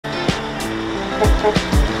All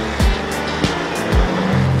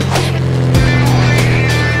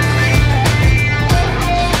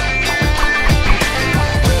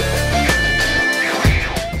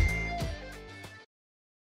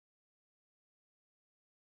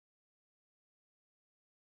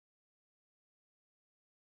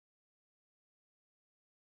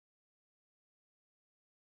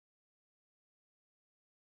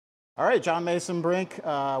right, John Mason Brink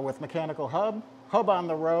with Mechanical Hub on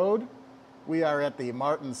the road. We are at the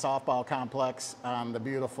Martin Softball Complex on the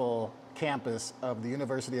beautiful campus of the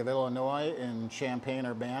University of Illinois in Champaign,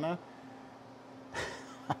 Urbana.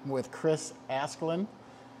 I'm with Chris Asklund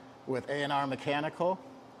with A&R Mechanical.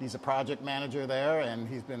 He's a project manager there, and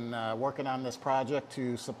he's been working on this project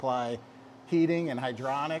to supply heating and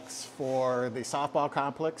hydronics for the softball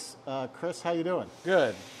complex. Chris, how you doing?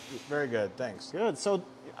 Good, very good, thanks. Good. So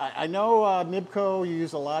I know NIBCO, you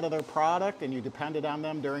use a lot of their product and you depended on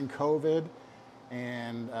them during COVID,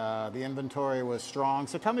 and the inventory was strong.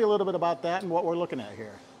 So tell me a little bit about that and what we're looking at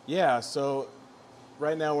here. Yeah, so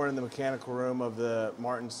right now we're in the mechanical room of the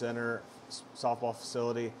Martin Center softball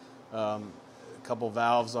facility. A couple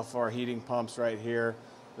valves off our heating pumps right here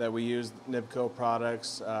that we use NIBCO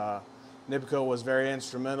products. NIBCO was very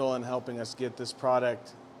instrumental in helping us get this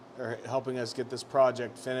project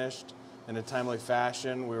finished in a timely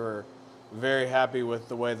fashion. We were very happy with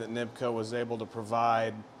the way that NIBCO was able to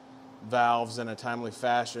provide valves in a timely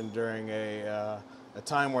fashion during a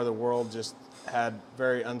time where the world just had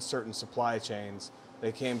very uncertain supply chains.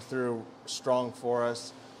 They came through strong for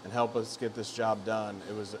us and helped us get this job done.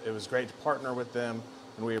 It was great to partner with them,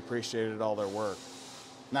 and we appreciated all their work.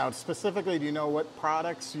 Now, specifically, do you know what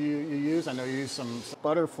products you use? I know you use some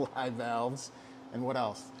butterfly valves, and what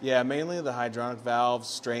else? Yeah, mainly the hydronic valves,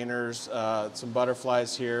 strainers, some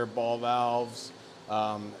butterflies here, ball valves,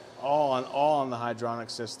 all on the hydronic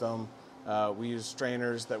system. We use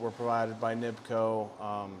strainers that were provided by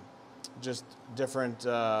NIBCO, just different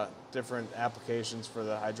applications for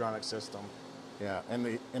the hydronic system. Yeah,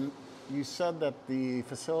 and you said that the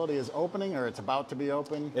facility is opening, or it's about to be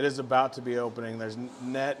open? It is about to be opening. There's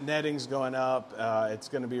nettings going up. It's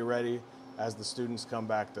going to be ready as the students come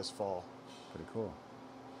back this fall. Pretty cool.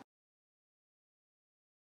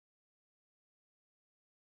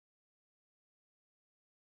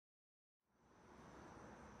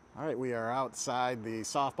 All right, we are outside the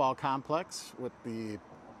softball complex with the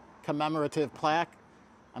commemorative plaque.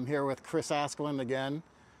 I'm here with Chris Asklund again.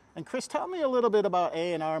 And Chris, tell me a little bit about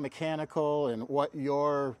A&R Mechanical and what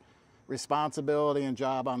your responsibility and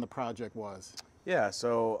job on the project was. Yeah,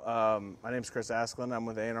 so my name's Chris Asklund. I'm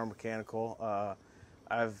with A&R Mechanical.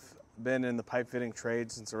 I've been in the pipe fitting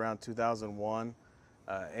trade since around 2001.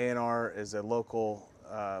 A&R is a local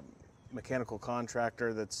mechanical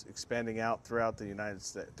contractor that's expanding out throughout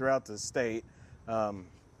the state.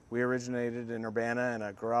 We originated in Urbana in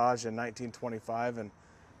a garage in 1925, and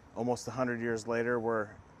almost 100 years later, we're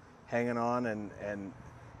hanging on and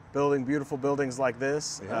building beautiful buildings like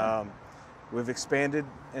this. Yeah. We've expanded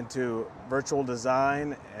into virtual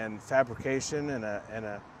design and fabrication and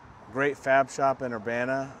a great fab shop in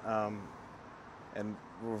Urbana, and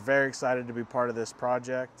we're very excited to be part of this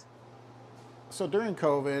project. So during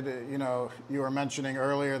COVID, you were mentioning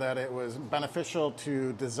earlier that it was beneficial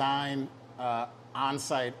to design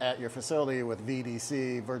on-site at your facility with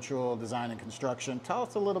VDC, Virtual Design and Construction. Tell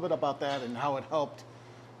us a little bit about that and how it helped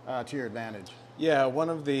to your advantage. Yeah, one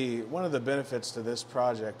of the benefits to this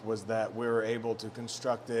project was that we were able to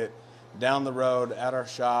construct it down the road at our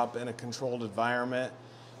shop in a controlled environment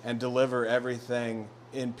and deliver everything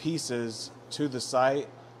in pieces to the site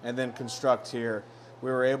and then construct here. We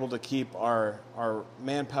were able to keep our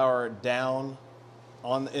manpower down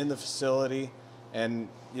in the facility and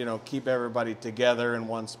keep everybody together in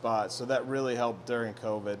one spot. So that really helped during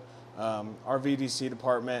COVID. Our VDC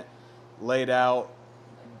department laid out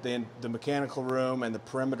the mechanical room and the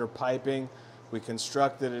perimeter piping. We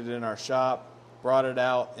constructed it in our shop, brought it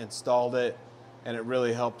out, installed it, and it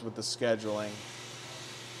really helped with the scheduling.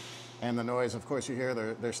 And the noise, of course, you hear,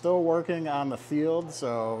 they're still working on the field,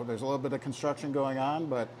 so there's a little bit of construction going on,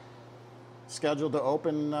 but scheduled to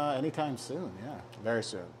open anytime soon, yeah. Very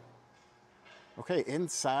soon. Okay,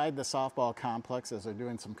 inside the softball complex, as they're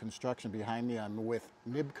doing some construction behind me, I'm with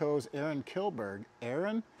NIBCO's Aaron Kilberg.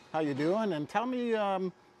 Aaron, how you doing? And tell me,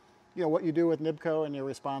 what you do with NIBCO and your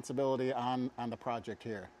responsibility on the project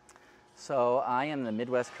here. So I am the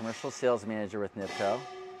Midwest Commercial Sales Manager with NIBCO,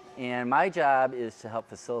 and my job is to help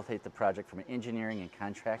facilitate the project from an engineering and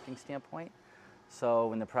contracting standpoint. So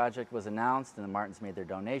when the project was announced and the Martins made their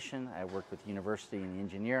donation, I worked with the university and the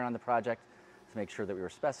engineer on the project to make sure that we were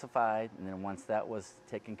specified, and then once that was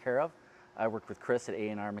taken care of, I worked with Chris at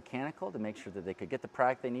A&R Mechanical to make sure that they could get the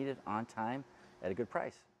product they needed on time at a good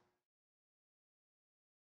price.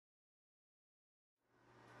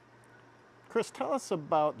 Chris, tell us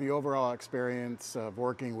about the overall experience of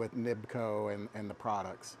working with NIBCO and the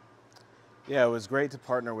products. Yeah, it was great to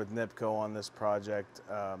partner with NIBCO on this project.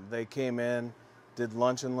 They came in, did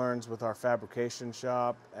lunch and learns with our fabrication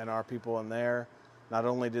shop and our people in there. Not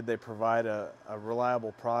only did they provide a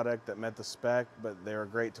reliable product that met the spec, but they were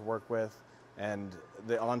great to work with, and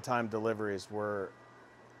the on-time deliveries were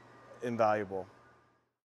invaluable.